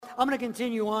I'm going to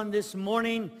continue on this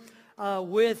morning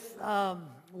with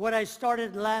what I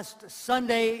started last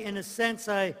Sunday. In a sense,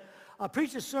 I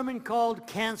preached a sermon called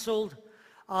Canceled,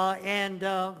 and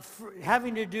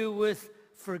having to do with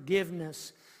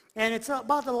forgiveness. And it's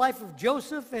about the life of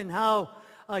Joseph and how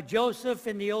Joseph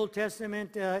in the Old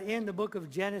Testament, in the book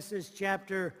of Genesis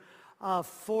chapter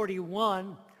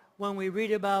 41, when we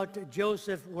read about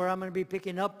Joseph, where I'm going to be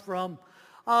picking up from,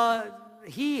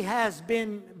 he has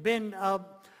been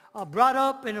brought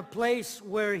up in a place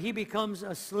where he becomes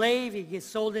a slave. He gets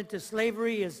sold into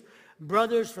slavery. His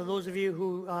brothers, for those of you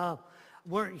who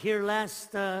weren't here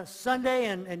last Sunday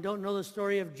and don't know the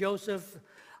story of Joseph,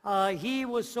 he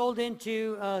was sold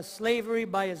into slavery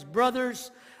by his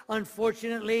brothers,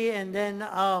 unfortunately, and then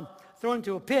thrown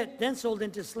into a pit, then sold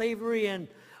into slavery, and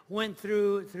went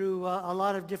through a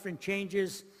lot of different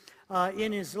changes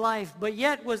in his life, but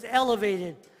yet was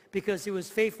elevated because he was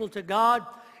faithful to God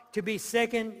to be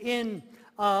second in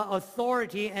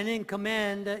authority and in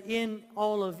command in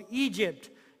all of Egypt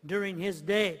during his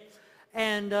day.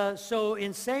 And so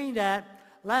in saying that,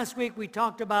 last week we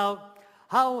talked about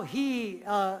how he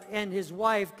and his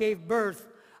wife gave birth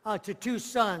to two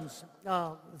sons.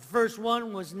 The first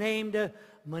one was named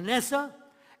Manasseh,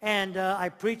 and I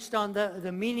preached on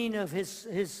the meaning of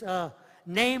his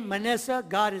name, Manasseh.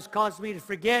 God has caused me to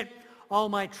forget all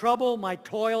my trouble, my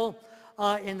toil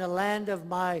in the land of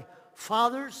my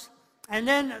fathers. And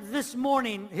then this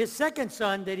morning, his second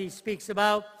son that he speaks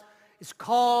about is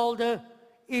called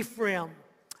Ephraim.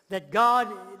 That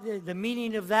God, the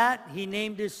meaning of that, he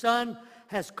named his son,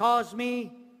 has caused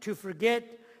me to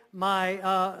forget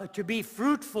to be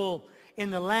fruitful in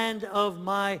the land of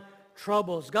my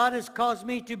troubles. God has caused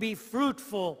me to be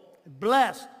fruitful,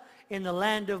 blessed in the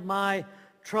land of my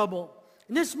trouble.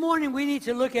 And this morning we need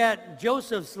to look at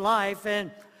Joseph's life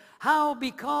and how,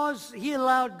 because he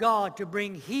allowed God to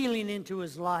bring healing into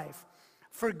his life,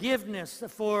 forgiveness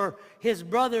for his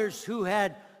brothers who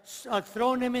had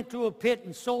thrown him into a pit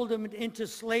and sold him into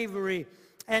slavery,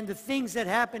 and the things that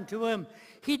happened to him,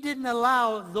 he didn't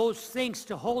allow those things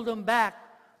to hold him back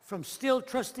from still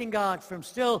trusting God, from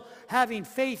still having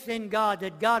faith in God,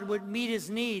 that God would meet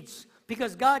his needs,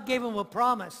 because God gave him a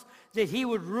promise that he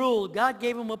would rule. God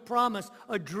gave him a promise,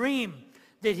 a dream,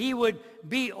 that he would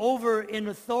be over in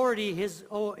authority his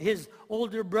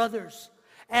older brothers.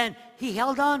 And he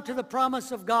held on to the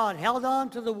promise of God, held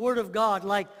on to the Word of God,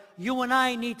 like you and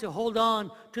I need to hold on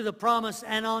to the promise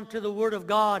and on to the Word of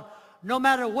God. No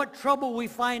matter what trouble we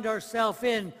find ourselves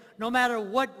in, no matter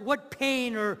what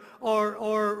pain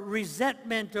or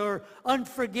resentment or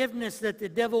unforgiveness that the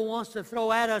devil wants to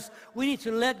throw at us, we need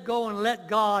to let go and let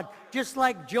God, just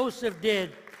like Joseph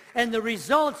did. And the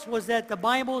results was that the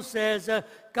Bible says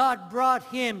God brought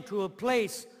him to a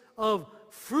place of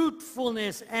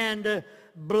fruitfulness and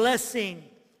blessing.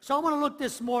 So I want to look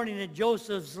this morning at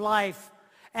Joseph's life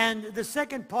and the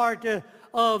second part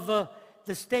of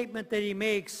the statement that he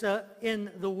makes in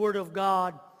the Word of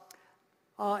God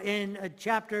in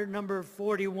chapter number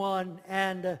 41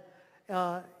 and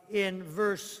in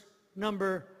verse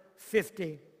number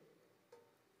 50.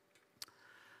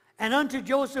 And unto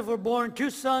Joseph were born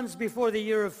two sons before the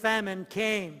year of famine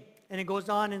came. And it goes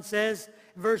on and says,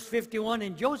 verse 51,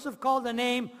 and Joseph called the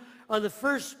name of the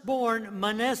firstborn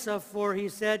Manasseh, for he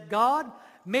said, God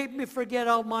made me forget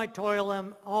all my toil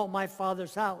and all my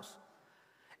father's house.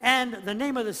 And the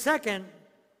name of the second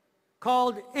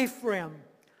called Ephraim,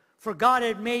 for God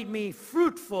had made me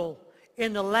fruitful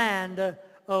in the land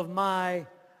of my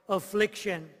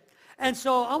affliction. And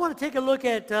so I want to take a look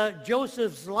at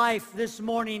Joseph's life this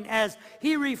morning as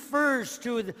he refers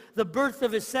to the birth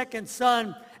of his second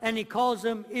son, and he calls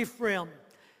him Ephraim.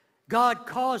 God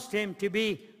caused him to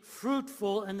be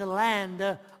fruitful in the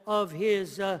land of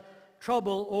his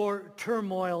trouble or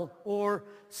turmoil or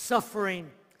suffering.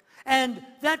 And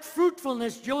that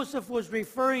fruitfulness Joseph was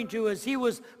referring to as he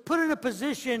was put in a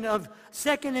position of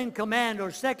second in command or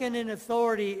second in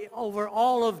authority over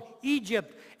all of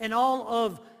Egypt and all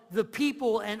of the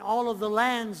people and all of the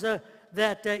lands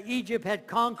that Egypt had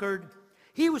conquered.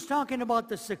 He was talking about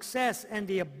the success and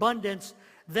the abundance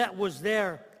that was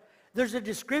there. There's a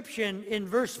description in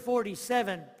verse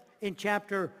 47 in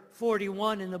chapter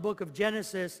 41 in the book of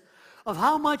Genesis of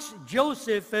how much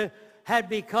Joseph had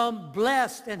become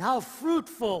blessed and how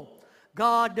fruitful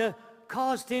God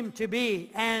caused him to be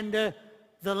and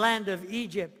the land of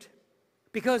Egypt.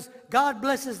 Because God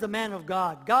blesses the man of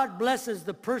God. God blesses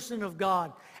the person of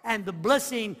God. And the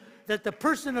blessing that the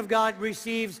person of God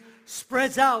receives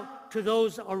spreads out to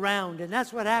those around. And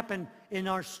that's what happened in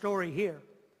our story here.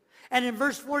 And in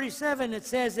verse 47 it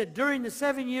says that during the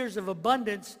 7 years of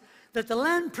abundance that the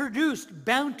land produced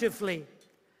bountifully.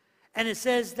 And it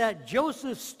says that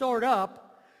Joseph stored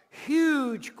up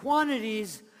huge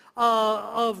quantities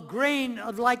of grain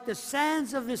like the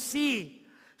sands of the sea,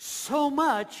 so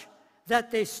much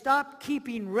that they stopped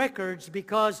keeping records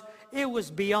because it was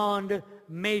beyond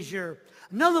measure.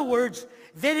 In other words,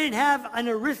 they didn't have an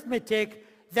arithmetic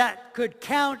that could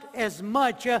count as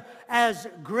much as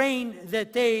grain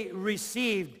that they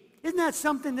received. Isn't that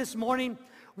something this morning?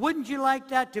 Wouldn't you like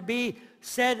that to be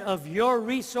said of your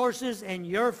resources and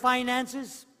your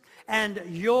finances and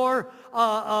your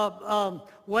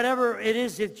whatever it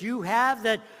is that you have,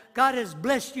 that God has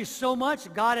blessed you so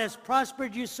much, God has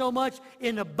prospered you so much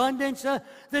in abundance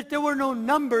that there were no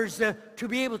numbers to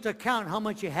be able to count how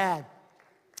much you had.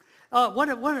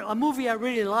 A movie I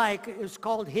really like is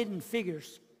called Hidden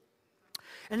Figures.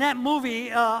 And that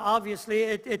movie, obviously,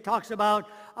 it talks about,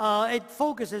 it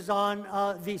focuses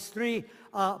on these three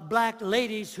black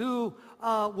ladies who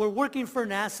were working for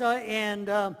NASA,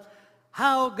 and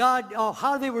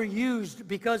how they were used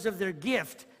because of their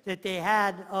gift that they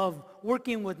had of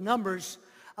working with numbers,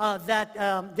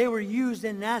 that they were used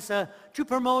in NASA to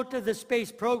promote the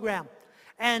space program.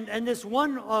 And this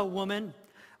one woman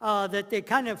that they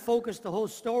kind of focused the whole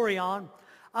story on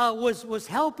was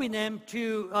helping them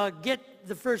to get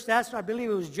the first astronaut, I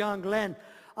believe it was John Glenn,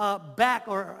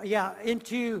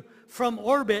 from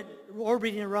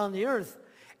orbiting around the Earth.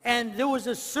 And there was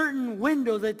a certain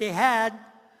window that they had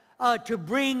to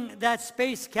bring that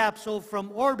space capsule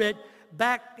from orbit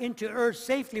back into Earth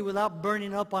safely without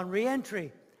burning up on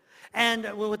re-entry. And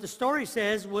what the story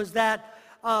says was that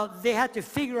they had to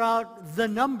figure out the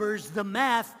numbers, the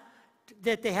math,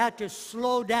 that they had to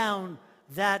slow down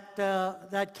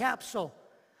that capsule.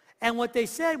 And what they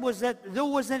said was that there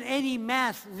wasn't any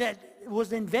math that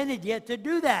was invented yet to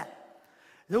do that.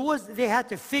 They had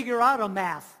to figure out a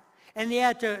math, and they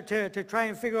had to try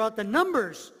and figure out the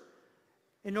numbers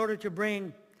in order to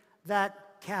bring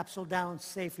that capsule down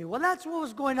safely. Well, that's what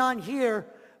was going on here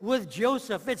with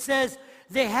Joseph. It says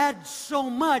they had so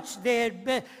much, they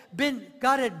had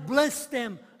God had blessed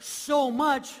them so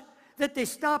much that they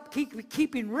stopped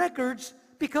keeping records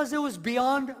because it was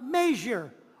beyond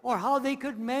measure, or how they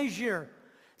could measure.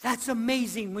 That's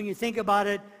amazing when you think about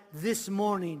it this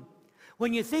morning.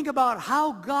 When you think about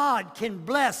how God can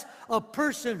bless a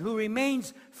person who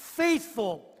remains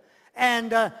faithful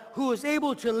and who is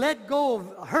able to let go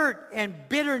of hurt and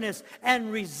bitterness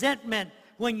and resentment.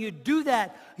 When you do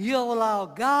that, you'll allow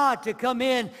God to come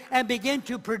in and begin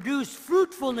to produce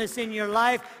fruitfulness in your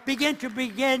life, begin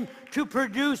to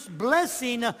produce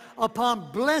blessing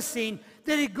upon blessing,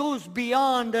 that it goes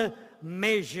beyond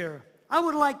measure. I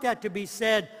would like that to be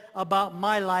said about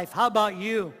my life. How about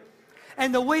you?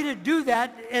 And the way to do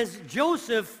that, as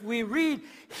Joseph, we read,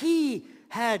 he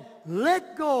had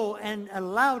let go and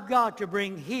allowed God to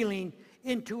bring healing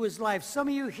into his life. Some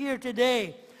of you here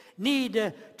today need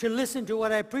to listen to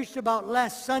what I preached about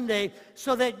last Sunday,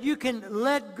 so that you can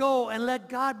let go and let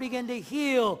God begin to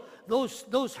heal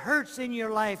those hurts in your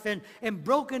life and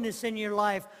brokenness in your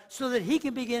life, so that he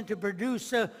can begin to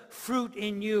produce fruit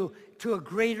in you to a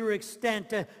greater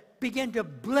extent, begin to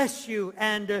bless you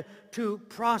and to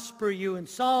prosper you. In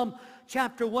Psalm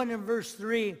chapter 1 and verse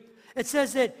 3, it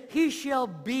says that he shall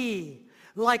be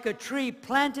like a tree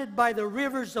planted by the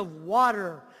rivers of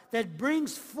water, that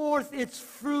brings forth its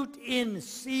fruit in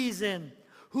season,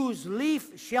 whose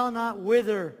leaf shall not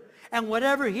wither, and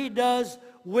whatever he does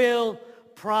will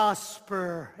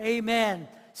prosper. Amen.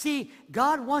 See,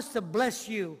 God wants to bless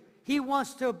you. He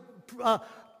wants to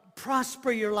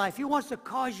prosper your life. He wants to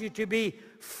cause you to be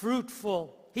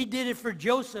fruitful. He did it for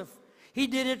Joseph. He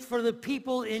did it for the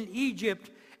people in Egypt.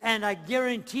 And I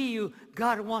guarantee you,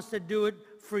 God wants to do it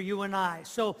for you and I.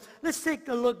 So let's take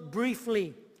a look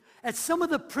briefly at some of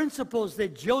the principles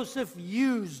that Joseph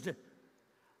used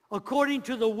according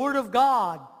to the Word of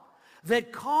God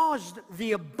that caused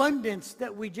the abundance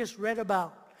that we just read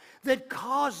about, that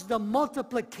caused the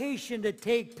multiplication to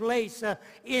take place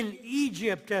in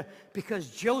Egypt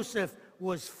because Joseph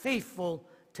was faithful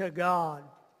to God.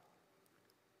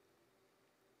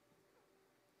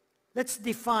 Let's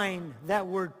define that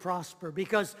word prosper,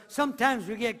 because sometimes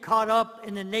we get caught up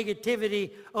in the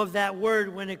negativity of that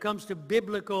word when it comes to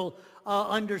biblical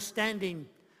understanding.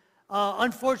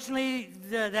 Unfortunately,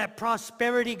 that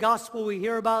prosperity gospel we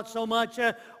hear about so much,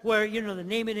 where, the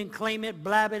name it and claim it,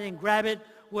 blab it and grab it,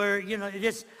 where,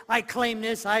 I claim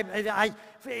this,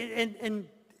 and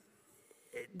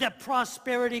that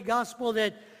prosperity gospel,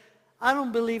 that I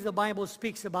don't believe the Bible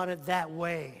speaks about it that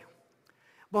way.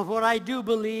 But what I do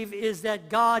believe is that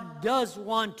God does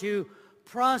want to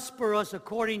prosper us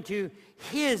according to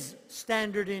His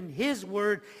standard in His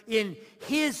word, in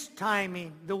His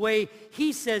timing, the way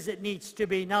He says it needs to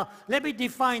be. Now, let me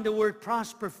define the word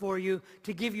prosper for you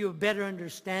to give you a better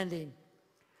understanding.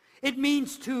 It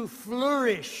means to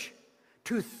flourish,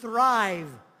 to thrive,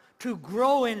 to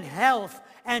grow in health,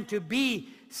 and to be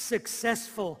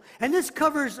successful. And this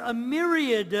covers a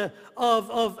myriad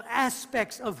of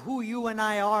aspects of who you and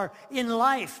I are in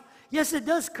life. Yes, it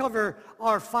does cover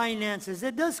our finances.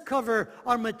 It does cover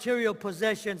our material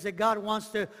possessions that God wants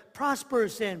to prosper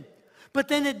us in. But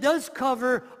then it does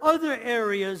cover other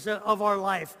areas of our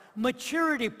life.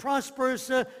 Maturity, prosper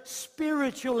us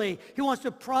spiritually. He wants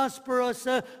to prosper us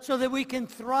so that we can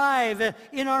thrive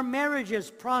in our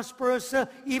marriages, prosper us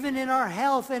even in our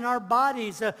health and our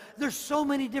bodies. There's so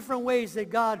many different ways that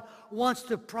God wants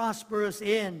to prosper us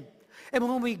in. And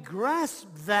when we grasp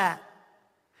that,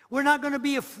 we're not going to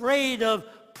be afraid of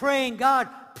praying, God,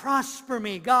 prosper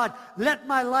me. God, let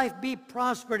my life be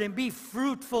prospered and be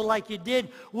fruitful like you did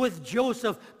with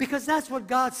Joseph, because that's what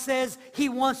God says He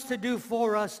wants to do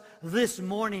for us this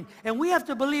morning. And we have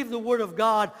to believe the Word of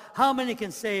God. How many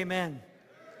can say amen?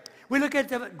 We look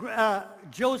at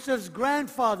Joseph's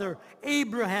grandfather,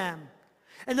 Abraham.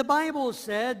 And the Bible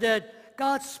said that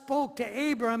God spoke to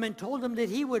Abraham and told him that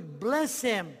He would bless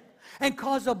him and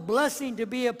cause a blessing to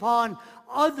be upon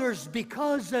others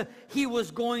because he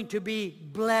was going to be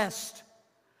blessed.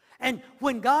 And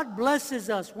when God blesses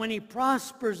us, when He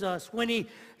prospers us, when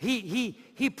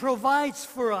He provides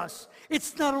for us,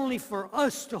 it's not only for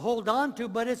us to hold on to,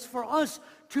 but it's for us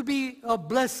to be a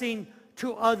blessing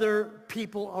to other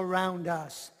people around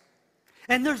us.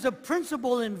 And there's a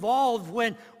principle involved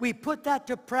when we put that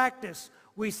to practice.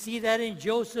 We see that in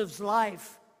Joseph's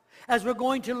life. As we're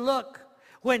going to look,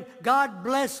 when God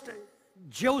blessed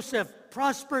Joseph,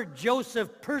 prospered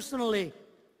Joseph personally,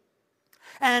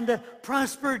 and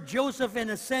prospered Joseph in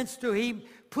a sense to He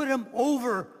put him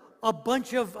over a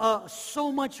bunch of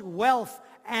so much wealth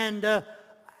and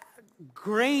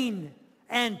grain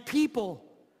and people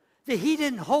that he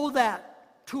didn't hold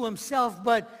that to himself,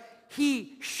 but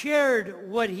he shared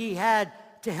what he had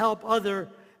to help other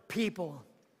people.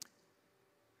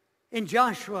 In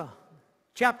Joshua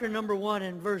chapter number 1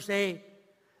 and verse 8,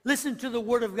 listen to the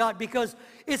Word of God, because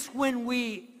it's when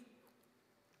we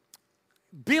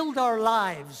build our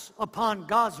lives upon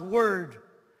God's Word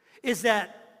is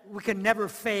that we can never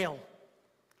fail.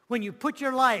 When you put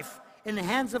your life in the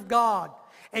hands of God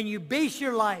and you base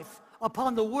your life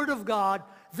upon the Word of God,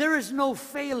 there is no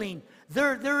failing.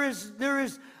 There is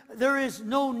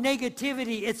no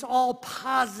negativity. It's all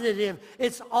positive.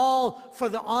 It's all for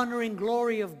the honor and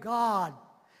glory of God,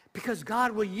 because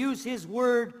God will use His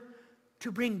Word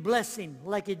to bring blessing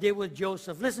like He did with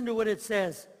Joseph. Listen to what it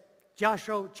says.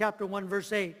 Joshua chapter 1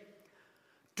 verse 8.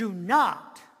 Do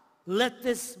not let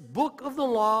this book of the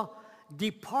law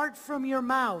depart from your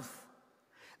mouth.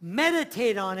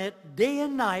 Meditate on it day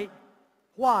and night.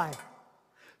 Why?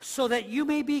 So that you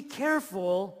may be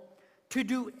careful to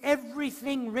do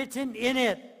everything written in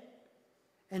it.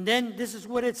 And then this is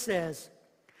what it says.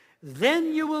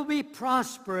 Then you will be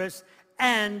prosperous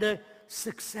and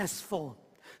successful.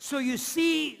 So you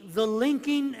see the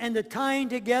linking and the tying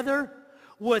together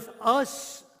with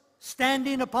us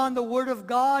standing upon the Word of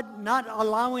God, not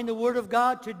allowing the Word of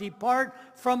God to depart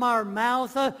from our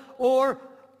mouth or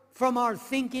from our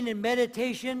thinking and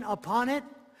meditation upon it.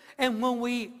 And when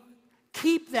we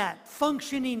keep that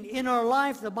functioning in our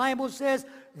life, the Bible says,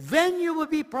 then you will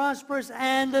be prosperous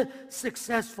and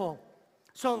successful.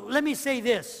 So let me say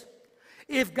this.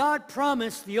 If God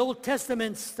promised the Old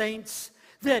Testament saints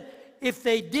that if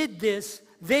they did this,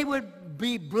 they would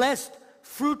be blessed,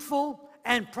 fruitful,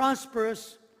 and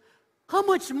prosperous, how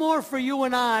much more for you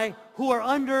and I who are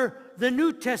under the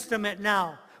New Testament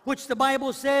now, which the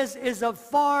Bible says is a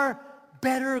far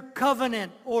better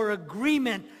covenant or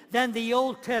agreement than the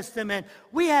Old Testament.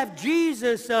 We have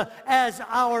Jesus as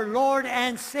our Lord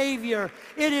and Savior.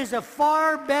 It is a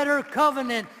far better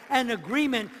covenant and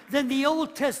agreement than the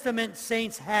Old Testament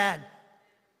saints had.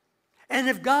 And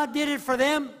if God did it for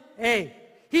them, hey,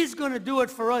 He's going to do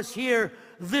it for us here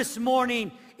this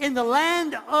morning in the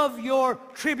land of your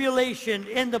tribulation,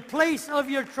 in the place of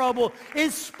your trouble,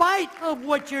 in spite of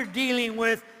what you're dealing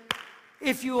with.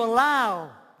 If you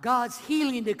allow God's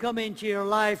healing to come into your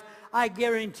life, I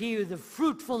guarantee you the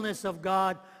fruitfulness of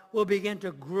God will begin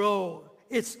to grow.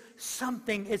 It's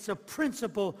something, it's a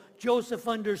principle Joseph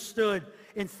understood.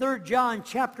 In 3 John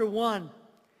chapter 1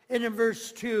 and in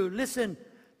verse 2, listen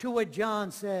to what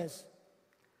John says.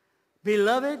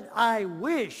 Beloved, I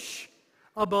wish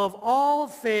above all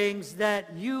things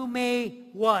that you may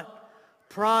what?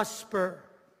 Prosper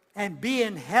and be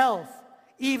in health,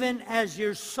 even as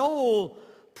your soul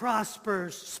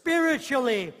prospers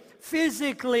spiritually,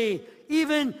 physically,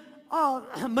 even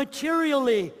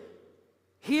materially.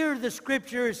 Here the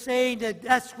scripture is saying that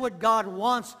that's what God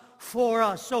wants for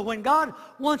us. So when God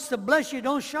wants to bless you,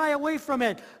 don't shy away from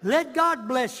it. Let God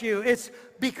bless you. It's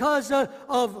because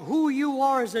of who you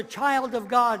are as a child of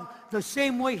God, the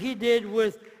same way he did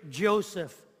with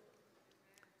Joseph.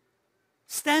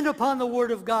 Stand upon the word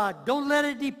of God. Don't let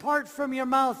it depart from your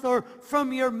mouth or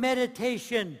from your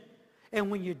meditation.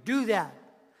 And when you do that,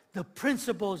 the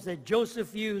principles that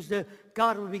Joseph used,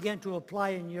 God will begin to apply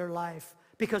in your life.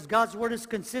 Because God's word is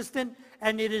consistent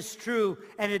and it is true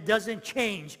and it doesn't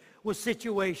change with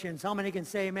situations. How many can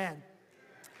say amen?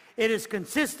 It is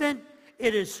consistent,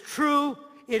 it is true,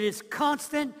 it is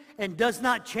constant and does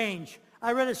not change.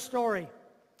 I read a story.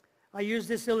 I used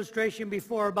this illustration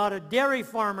before about a dairy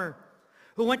farmer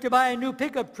who went to buy a new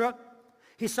pickup truck.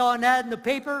 He saw an ad in the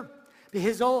paper.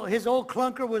 His old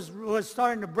clunker was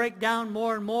starting to break down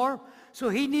more and more. So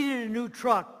he needed a new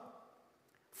truck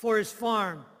for his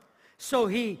farm. So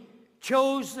he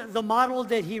chose the model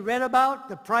that he read about.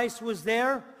 The price was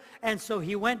there. And so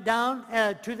he went down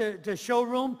to the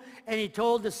showroom and he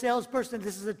told the salesperson,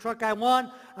 this is the truck I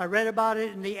want. I read about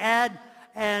it in the ad.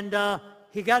 And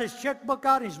he got his checkbook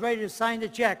out and he's ready to sign the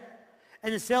check.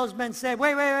 And the salesman said,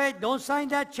 wait, don't sign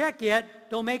that check yet.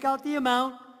 Don't make out the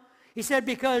amount. He said,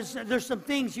 because there's some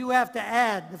things you have to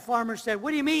add. The farmer said,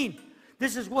 what do you mean?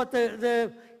 This is what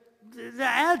the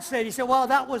ad said. He said, well,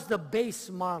 that was the base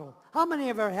model. How many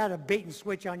have ever had a bait and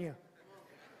switch on you?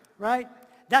 Right?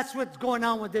 That's what's going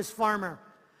on with this farmer.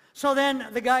 So then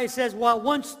the guy says, well,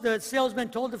 once the salesman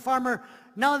told the farmer,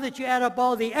 now that you add up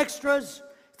all the extras,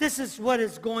 this is what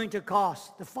it's going to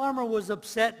cost. The farmer was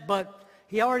upset, but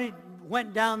he already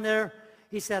went down there.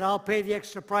 He said, I'll pay the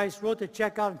extra price, wrote the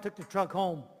check out, and took the truck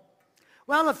home.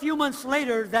 Well, a few months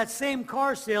later, that same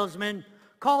car salesman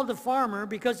called the farmer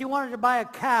because he wanted to buy a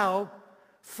cow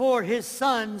for his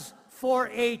son's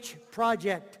 4-H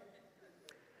project.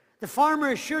 The farmer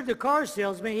assured the car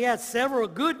salesman he had several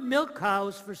good milk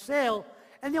cows for sale,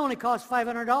 and they only cost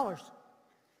 $500.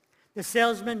 The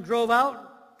salesman drove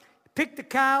out, picked the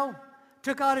cow,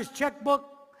 took out his checkbook,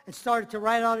 and started to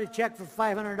write out a check for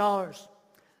 $500. The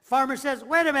farmer says,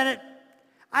 wait a minute,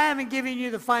 I haven't given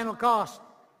you the final cost.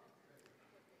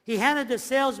 He handed the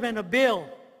salesman a bill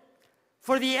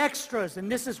for the extras,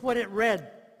 and this is what it read.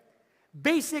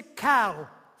 Basic cow,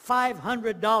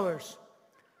 $500.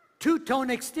 Two-tone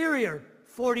exterior,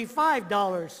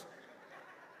 $45.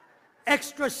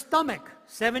 Extra stomach,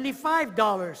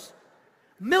 $75.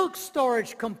 Milk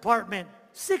storage compartment,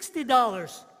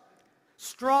 $60.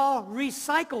 Straw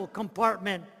recycle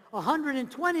compartment,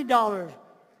 $120.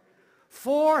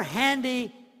 4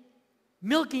 handy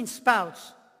milking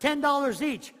spouts, $10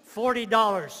 each,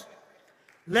 $40.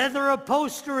 Leather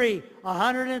upholstery,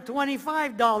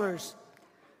 $125.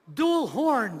 Dual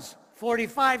horns,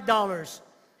 $45.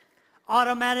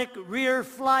 Automatic rear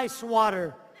fly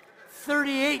swatter,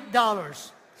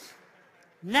 $38.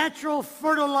 Natural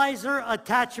fertilizer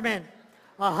attachment,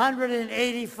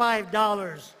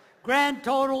 $185. Grand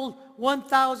total,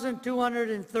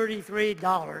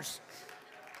 $1,233.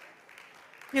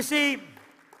 You see,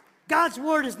 God's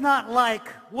word is not like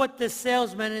what this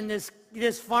salesman and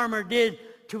this farmer did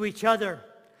to each other.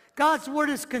 God's word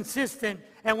is consistent.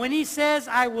 And when he says,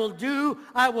 I will do,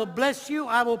 I will bless you,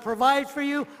 I will provide for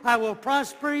you, I will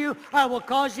prosper you, I will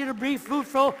cause you to be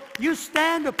fruitful, you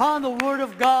stand upon the word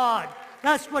of God.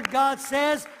 That's what God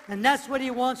says, and that's what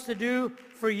he wants to do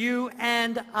for you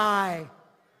and I.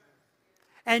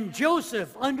 And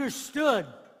Joseph understood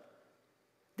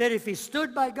that if he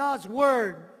stood by God's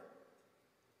word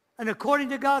and according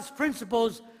to God's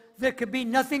principles, there could be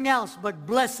nothing else but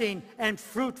blessing and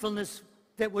fruitfulness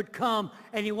that would come.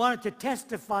 And he wanted to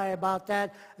testify about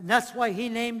that. And that's why he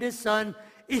named his son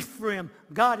Ephraim.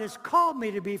 God has called me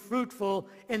to be fruitful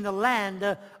in the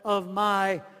land of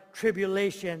my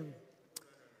tribulation.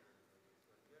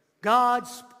 God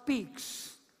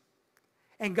speaks.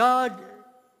 And God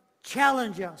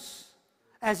challenges us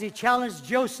as he challenged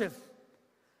Joseph.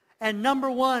 And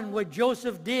number one, what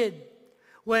Joseph did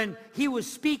when he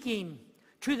was speaking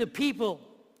to the people,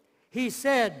 he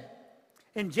said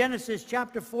in Genesis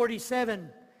chapter 47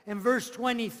 and verse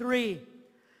 23,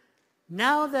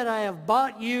 now that I have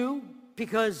bought you,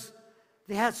 because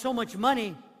they had so much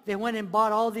money, they went and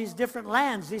bought all these different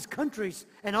lands, these countries,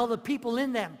 and all the people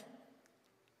in them.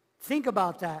 Think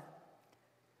about that.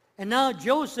 And now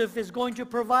Joseph is going to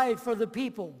provide for the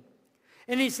people.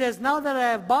 And he says, now that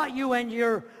I have bought you and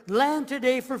your land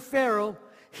today for Pharaoh,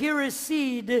 here is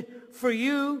seed for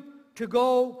you to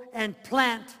go and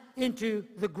plant into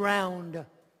the ground.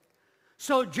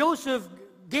 So Joseph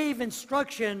gave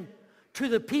instruction to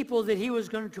the people that he was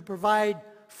going to provide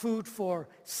food for,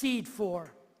 seed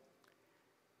for.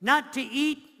 Not to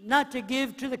eat, not to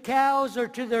give to the cows or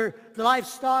to their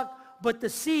livestock, but the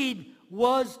seed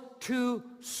was to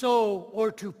sow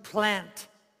or to plant.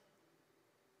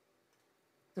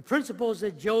 The principles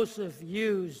that Joseph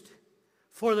used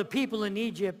for the people in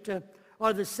Egypt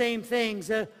are the same things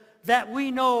that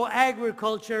we know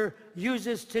agriculture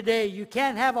uses today. You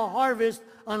can't have a harvest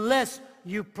unless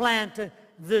you plant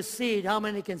the seed. How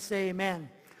many can say amen?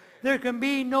 There can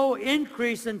be no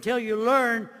increase until you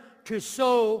learn to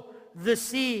sow the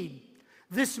seed.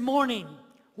 This morning,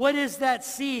 what is that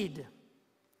seed?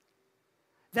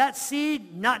 That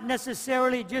seed, not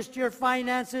necessarily just your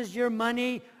finances, your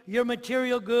money, your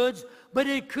material goods, but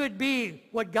it could be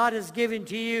what God has given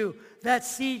to you. That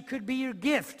seed could be your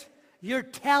gift, your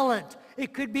talent.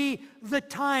 It could be the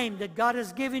time that God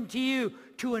has given to you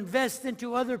to invest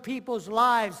into other people's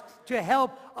lives, to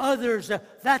help others.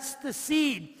 That's the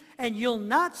seed. And you'll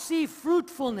not see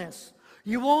fruitfulness.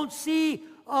 You won't see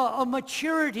a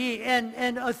maturity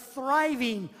and a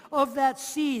thriving of that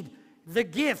seed, the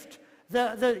gift,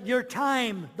 your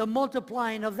time, the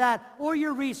multiplying of that, or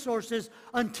your resources,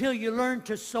 until you learn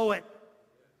to sow it.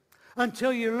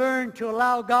 Until you learn to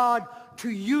allow God to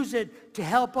use it to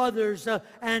help others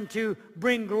and to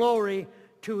bring glory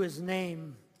to His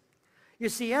name. You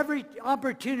see, every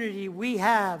opportunity we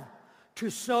have to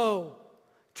sow,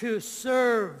 to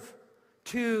serve,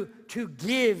 to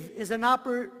give is an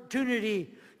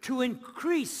opportunity to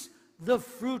increase the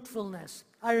fruitfulness.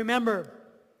 I remember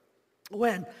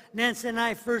when Nancy and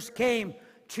I first came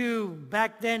to,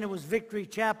 back then it was Victory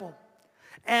Chapel.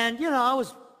 And, you know, I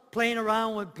was playing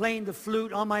around with playing the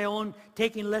flute on my own,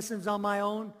 taking lessons on my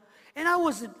own. And I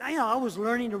was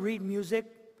learning to read music,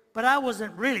 but I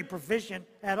wasn't really proficient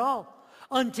at all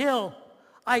until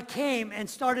I came and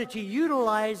started to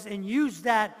utilize and use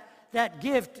that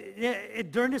gift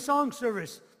during the song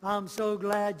service. I'm so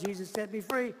glad Jesus set me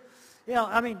free. You know,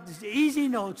 I mean, easy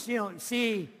notes, you know,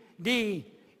 C, D,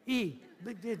 E.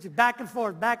 It's back and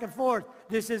forth, back and forth.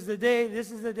 This is the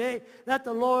day that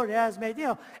the Lord has made. You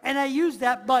know, and I used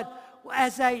that, but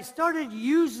as I started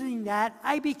using that,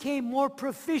 I became more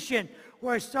proficient,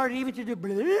 where I started even to do a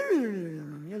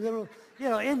little, you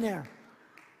know, in there.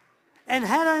 And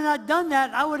had I not done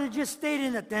that, I would have just stayed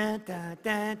in the dun, dun,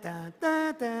 dun, dun,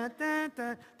 dun, dun, dun,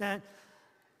 dun, dun.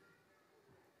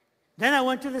 Then I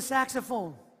went to the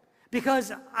saxophone,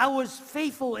 because I was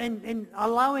faithful in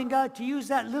allowing God to use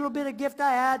that little bit of gift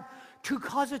I had to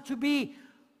cause it to be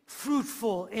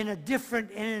fruitful in a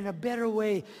different and in a better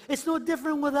way. It's no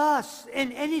different with us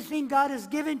in anything God has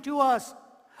given to us.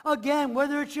 Again,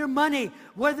 whether it's your money,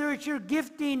 whether it's your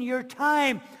gifting, your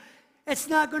time, it's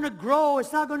not going to grow,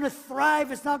 it's not going to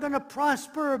thrive, it's not going to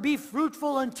prosper or be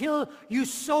fruitful until you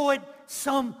sow it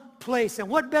someplace. And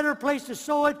what better place to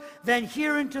sow it than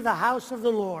here into the house of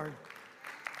the Lord?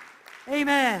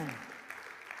 Amen.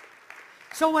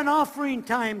 So when offering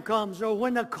time comes, or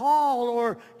when a call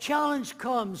or challenge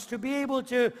comes, to be able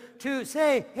to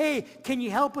say, hey, can you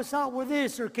help us out with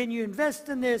this, or can you invest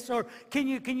in this, or can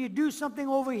you do something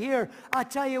over here? I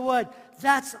tell you what,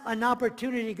 that's an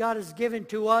opportunity God has given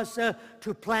to us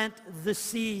to plant the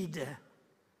seed.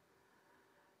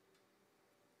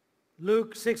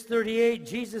 Luke 6:38,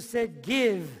 Jesus said,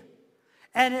 give,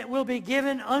 and it will be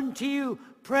given unto you,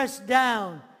 pressed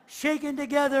down, shaken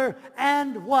together,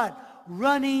 and what?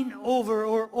 Running over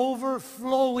or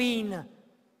overflowing.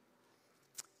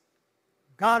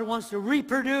 God wants to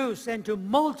reproduce and to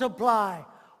multiply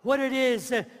what it is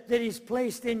that He's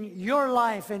placed in your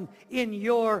life and in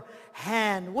your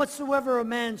hand. Whatsoever a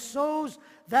man sows,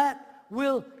 that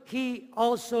will he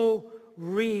also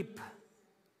reap.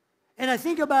 And I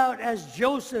think about as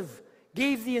Joseph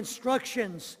gave the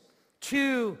instructions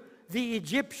to the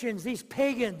Egyptians, these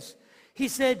pagans, he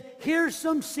said, here's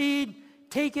some seed,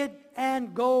 take it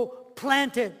and go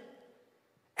plant it.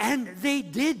 And they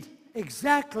did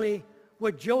exactly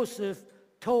what Joseph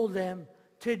told them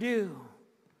to do.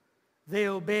 They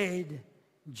obeyed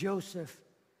Joseph.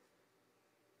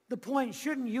 The point,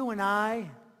 shouldn't you and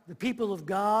I, the people of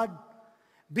God,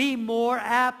 be more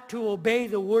apt to obey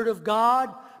the Word of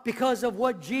God because of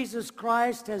what Jesus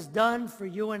Christ has done for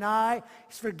you and I?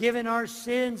 He's forgiven our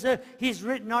sins. He's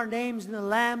written our names in the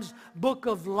Lamb's book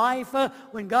of life.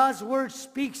 When God's Word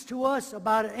speaks to us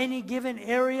about any given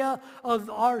area of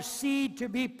our seed to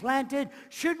be planted,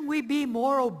 shouldn't we be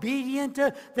more obedient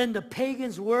than the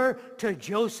pagans were to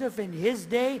Joseph in his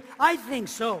day? I think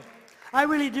so. I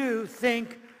really do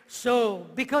think sow.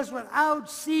 Because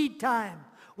without seed time,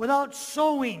 without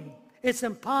sowing, it's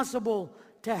impossible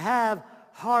to have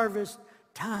harvest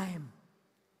time.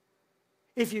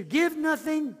 If you give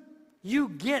nothing, you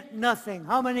get nothing.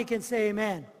 How many can say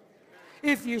amen?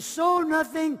 If you sow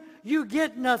nothing, you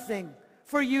get nothing.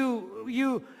 For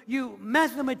you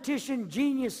mathematician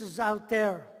geniuses out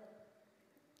there,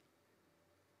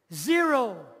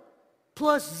 0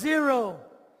 plus 0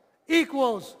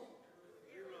 equals.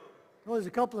 Oh, there's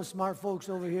a couple of smart folks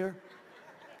over here.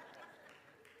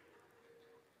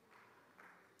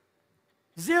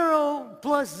 0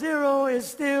 plus 0 is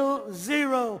still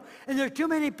 0. And there are too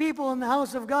many people in the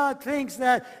house of God thinks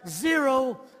that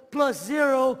 0 plus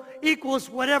 0 equals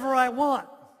whatever I want.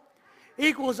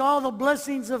 Equals all the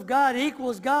blessings of God.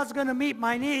 Equals God's going to meet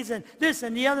my needs and this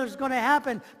and the other is going to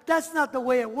happen. That's not the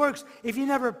way it works. If you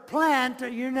never plant,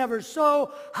 you never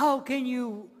sow, how can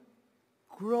you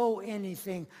grow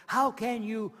anything? How can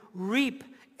you reap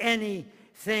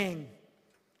anything?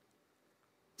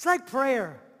 It's like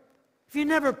prayer. If you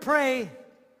never pray,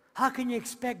 how can you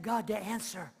expect God to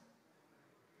answer?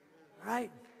 Right?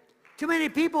 Too many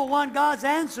people want God's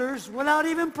answers without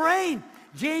even praying.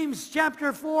 James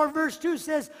chapter 4 verse 2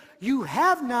 says, you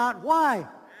have not. Why?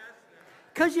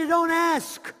 Because you don't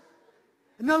ask.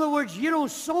 In other words, you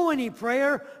don't sow any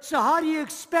prayer, so how do you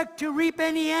expect to reap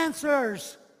any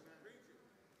answers?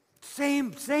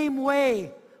 Same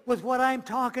way with what I'm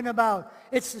talking about.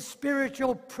 It's a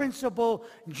spiritual principle.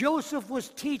 Joseph was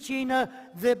teaching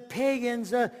the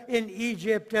pagans in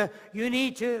Egypt, you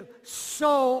need to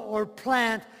sow or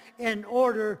plant in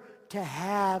order to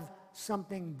have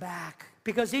something back.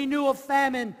 Because he knew a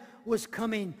famine was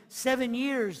coming, 7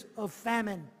 years of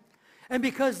famine. And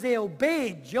because they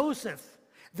obeyed Joseph,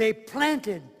 they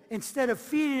planted instead of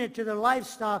feeding it to their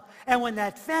livestock. And when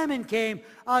that famine came,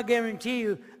 I'll guarantee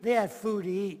you, they had food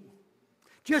to eat.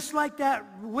 Just like that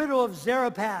widow of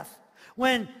Zarephath,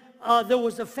 when there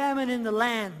was a famine in the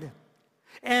land.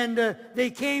 And they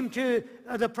came to,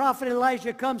 the prophet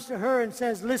Elijah comes to her and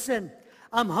says, listen,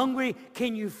 I'm hungry,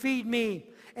 can you feed me?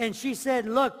 And she said,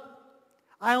 look,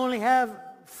 I only have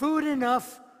food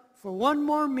enough for one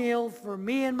more meal for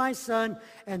me and my son,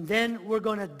 and then we're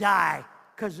going to die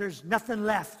because there's nothing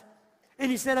left. And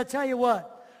he said, I tell you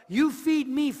what, you feed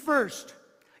me first.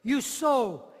 You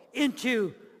sow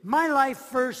into my life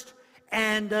first,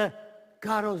 and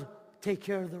God will take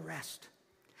care of the rest.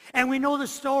 And we know the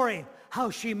story, how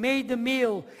she made the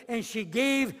meal and she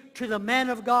gave to the man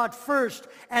of God first.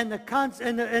 And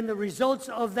the results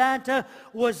of that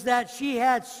was that she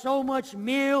had so much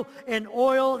meal and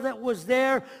oil that was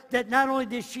there that not only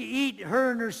did she eat,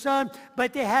 her and her son,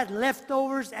 but they had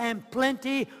leftovers and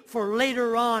plenty for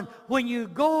later on. When you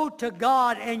go to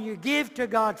God and you give to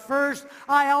God first,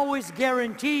 I always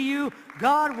guarantee you,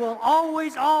 God will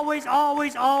always, always,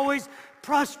 always, always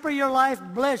prosper your life,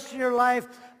 bless your life,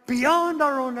 beyond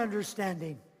our own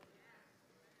understanding,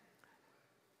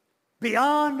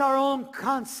 beyond our own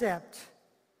concept.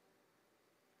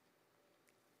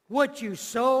 What you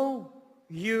sow,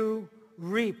 you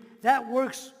reap. That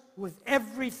works with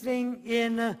everything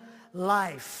in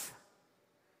life.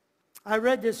 I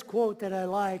read this quote that I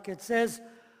like. It says,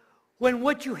 when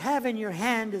what you have in your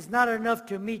hand is not enough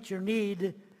to meet your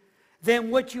need,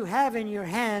 then what you have in your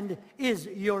hand is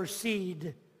your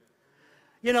seed.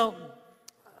 You know,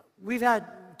 we've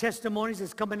had testimonies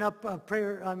that's coming up,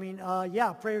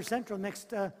 Prayer Central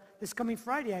this coming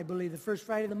Friday, I believe, the first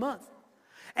Friday of the month.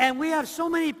 And we have so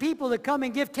many people that come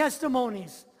and give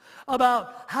testimonies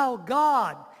about how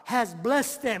God has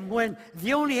blessed them when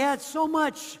they only had so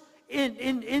much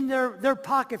in their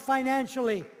pocket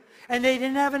financially. And they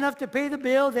didn't have enough to pay the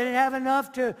bill. They didn't have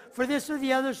enough for this or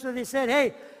the other. So they said,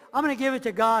 hey, I'm going to give it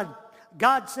to God.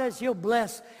 God says he'll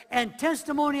bless. And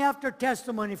testimony after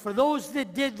testimony, for those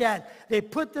that did that, they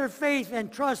put their faith and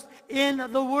trust in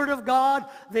the Word of God.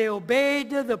 They obeyed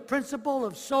the principle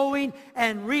of sowing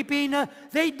and reaping.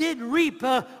 They did reap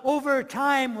over a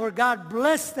time where God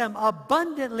blessed them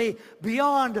abundantly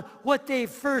beyond what they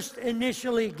first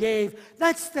initially gave.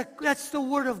 That's the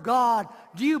Word of God.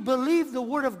 Do you believe the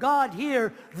Word of God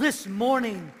here this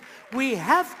morning? We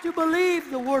have to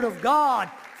believe the Word of God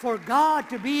for God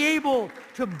to be able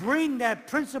to bring that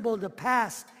principle to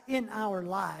pass in our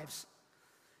lives.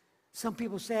 Some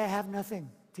people say, I have nothing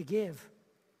to give.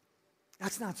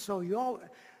 That's not so.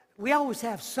 We always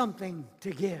have something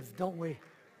to give, don't we?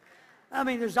 I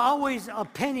mean, there's always a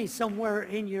penny somewhere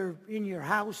in your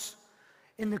house,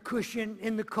 in the cushion,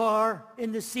 in the car,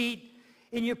 in the seat,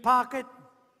 in your pocket.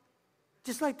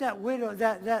 Just like that widow,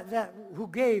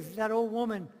 that old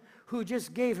woman who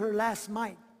just gave her last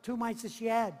mite, 2 mites that she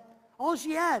had. All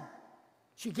she had.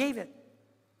 She gave it.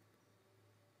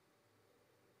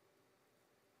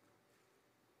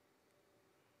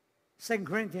 Second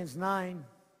Corinthians 9.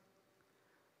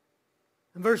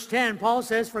 In verse 10, Paul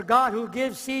says, "For God who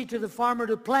gives seed to the farmer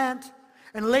to plant,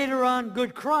 and later on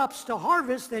good crops to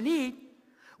harvest and eat,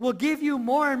 will give you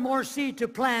more and more seed to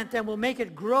plant and will make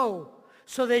it grow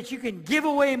so that you can give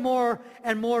away more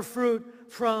and more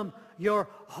fruit from your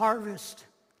harvest."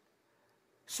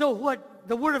 So what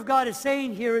the Word of God is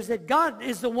saying here is that God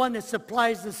is the one that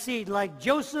supplies the seed. Like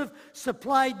Joseph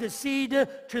supplied the seed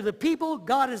to the people,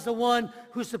 God is the one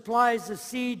who supplies the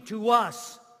seed to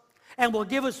us and will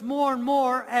give us more and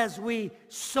more as we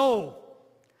sow.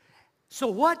 So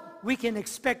what? We can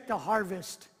expect to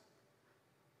harvest.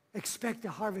 Expect to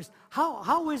harvest.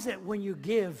 How is it when you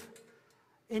give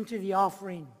into the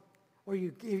offering or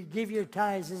you give your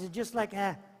tithes? Is it just like,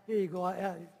 here you go,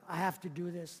 I have to do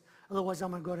this, otherwise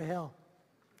I'm going to go to hell?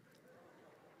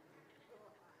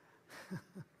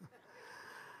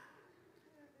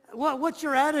 What's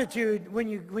your attitude when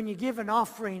you give an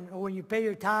offering or when you pay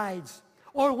your tithes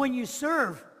or when you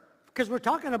serve? Because we're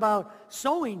talking about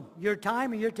sowing your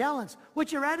time and your talents.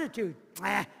 What's your attitude?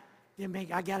 I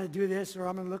got to do this, or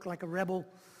I'm going to look like a rebel.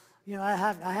 You know, I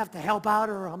have to help out,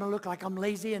 or I'm going to look like I'm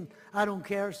lazy and I don't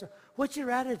care. So what's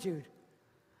your attitude?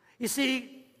 You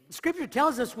see, Scripture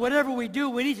tells us whatever we do,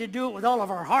 we need to do it with all of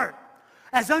our heart.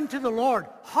 As unto the Lord,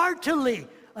 heartily,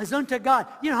 as unto God.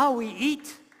 You know how we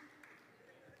eat?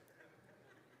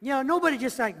 You know, nobody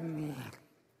just like, meh.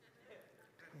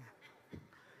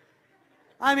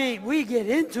 I mean, we get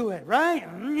into it, right?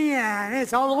 Yeah, and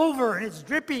it's all over, and it's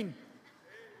dripping.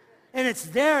 And it's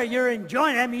there, you're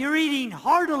enjoying it. I mean, you're eating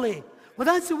heartily. Well,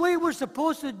 that's the way we're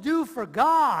supposed to do for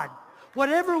God.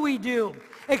 Whatever we do,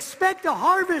 expect a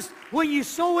harvest when you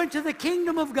sow into the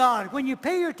kingdom of God, when you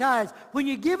pay your tithes, when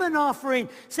you give an offering.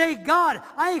 Say, God,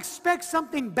 I expect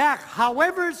something back.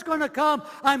 However it's going to come,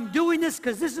 I'm doing this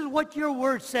because this is what your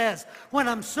word says. When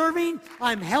I'm serving,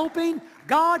 I'm helping.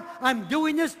 God, I'm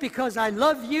doing this because I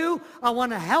love you. I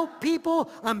want to help people.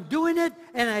 I'm doing it,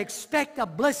 and I expect a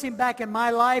blessing back in my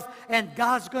life, and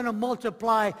God's going to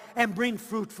multiply and bring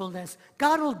fruitfulness.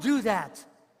 God will do that.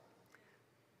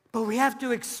 But we have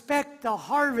to expect the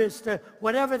harvest,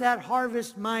 whatever that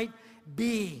harvest might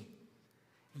be.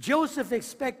 Joseph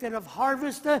expected a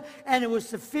harvest, and it was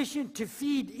sufficient to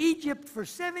feed Egypt for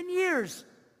 7 years.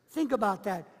 Think about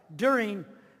that, during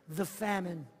the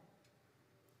famine.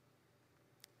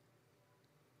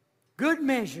 Good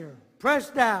measure,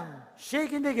 pressed down,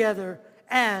 shaken together,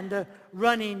 and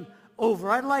running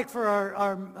over. I'd like for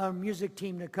our music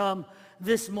team to come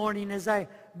this morning as I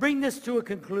bring this to a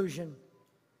conclusion.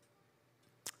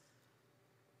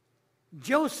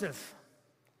 Joseph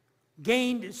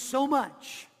gained so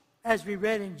much, as we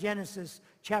read in Genesis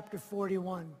chapter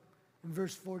 41 and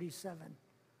verse 47.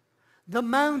 The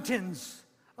mountains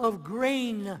of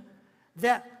grain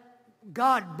that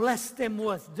God blessed them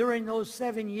with during those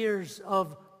 7 years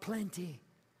of plenty.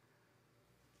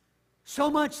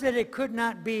 So much that it could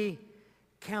not be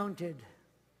counted.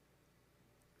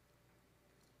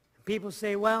 People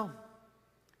say, well,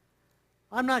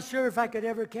 I'm not sure if I could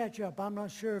ever catch up. I'm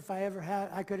not sure if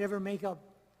I could ever make up.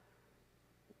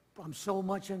 I'm so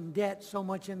much in debt, so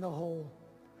much in the hole.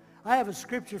 I have a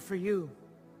scripture for you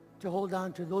to hold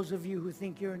on to, those of you who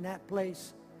think you're in that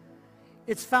place.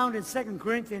 It's found in 2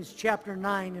 Corinthians chapter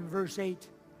 9 and verse 8.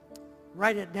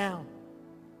 Write it down.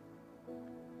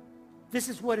 This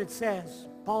is what it says.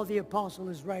 Paul the Apostle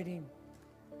is writing.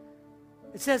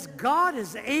 It says, God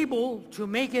is able to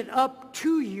make it up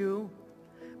to you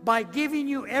by giving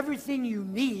you everything you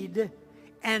need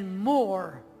and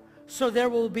more, so there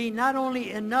will be not only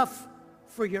enough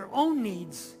for your own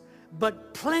needs,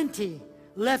 but plenty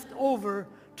left over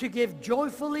to give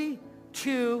joyfully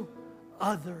to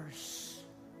others.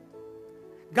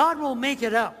 God will make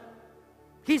it up.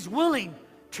 He's willing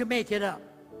to make it up.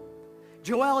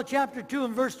 Joel chapter 2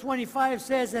 and verse 25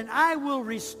 says, and I will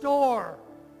restore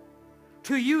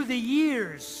to you the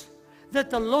years that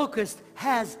the locust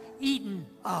has eaten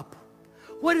up.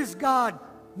 What does God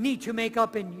need to make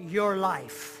up in your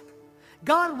life?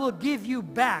 God will give you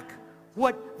back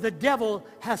what the devil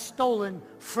has stolen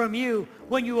from you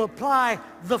when you apply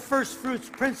the first fruits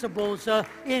principles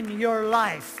in your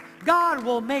life. God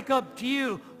will make up to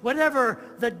you whatever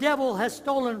the devil has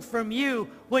stolen from you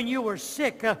when you were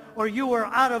sick or you were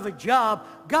out of a job.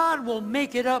 God will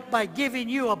make it up by giving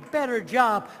you a better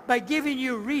job, by giving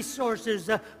you resources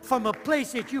from a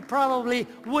place that you probably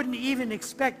wouldn't even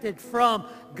expect it from.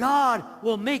 God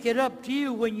will make it up to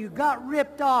you when you got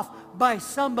ripped off by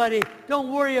somebody.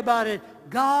 Don't worry about it.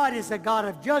 God is a God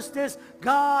of justice.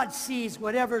 God sees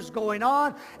whatever's going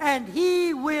on, and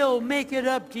he will make it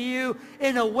up to you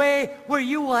in a way where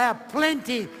you will have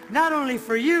plenty, not only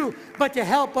for you, but to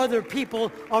help other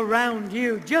people around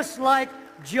you, just like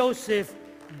Joseph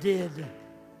did.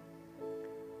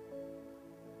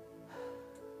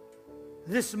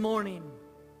 This morning,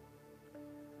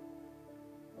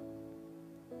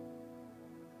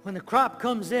 when the crop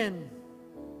comes in,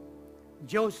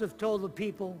 Joseph told the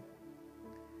people,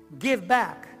 give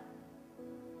back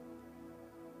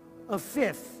a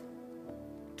fifth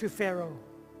to Pharaoh.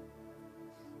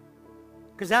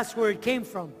 Because that's where it came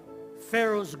from,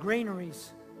 Pharaoh's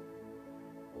granaries.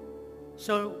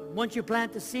 So once you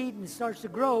plant the seed and it starts to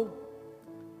grow,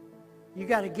 you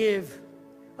got to give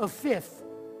a fifth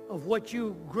of what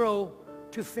you grow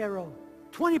to Pharaoh.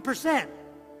 20%.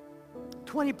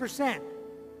 20%.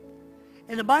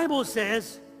 And the Bible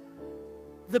says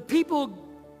the people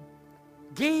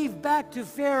gave back to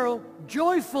Pharaoh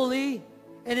joyfully,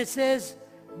 and it says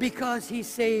because he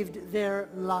saved their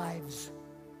lives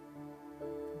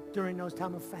during those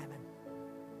times of famine.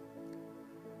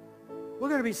 We're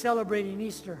going to be celebrating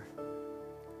Easter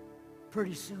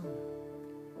pretty soon.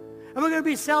 And we're going to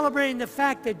be celebrating the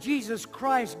fact that Jesus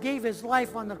Christ gave his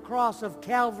life on the cross of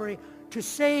Calvary to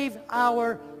save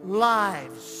our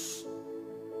lives,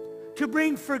 to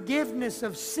bring forgiveness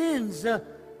of sins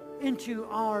into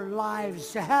our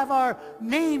lives, to have our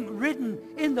name written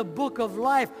in the book of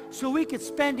life so we could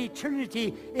spend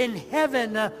eternity in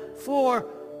heaven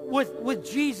with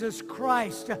Jesus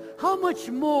Christ. How much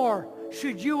more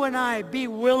should you and I be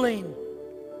willing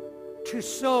to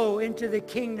sow into the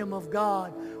kingdom of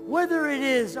God? Whether it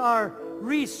is our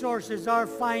resources, our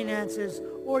finances,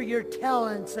 or your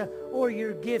talents, or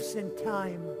your gifts and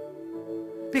time,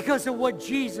 because of what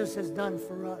Jesus has done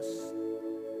for us.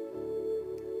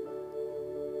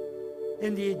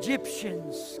 And the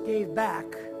Egyptians gave back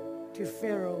to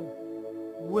Pharaoh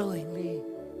willingly,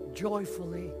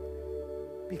 joyfully,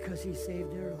 because he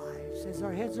saved their lives. As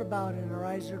our heads are bowed and our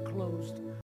eyes are closed,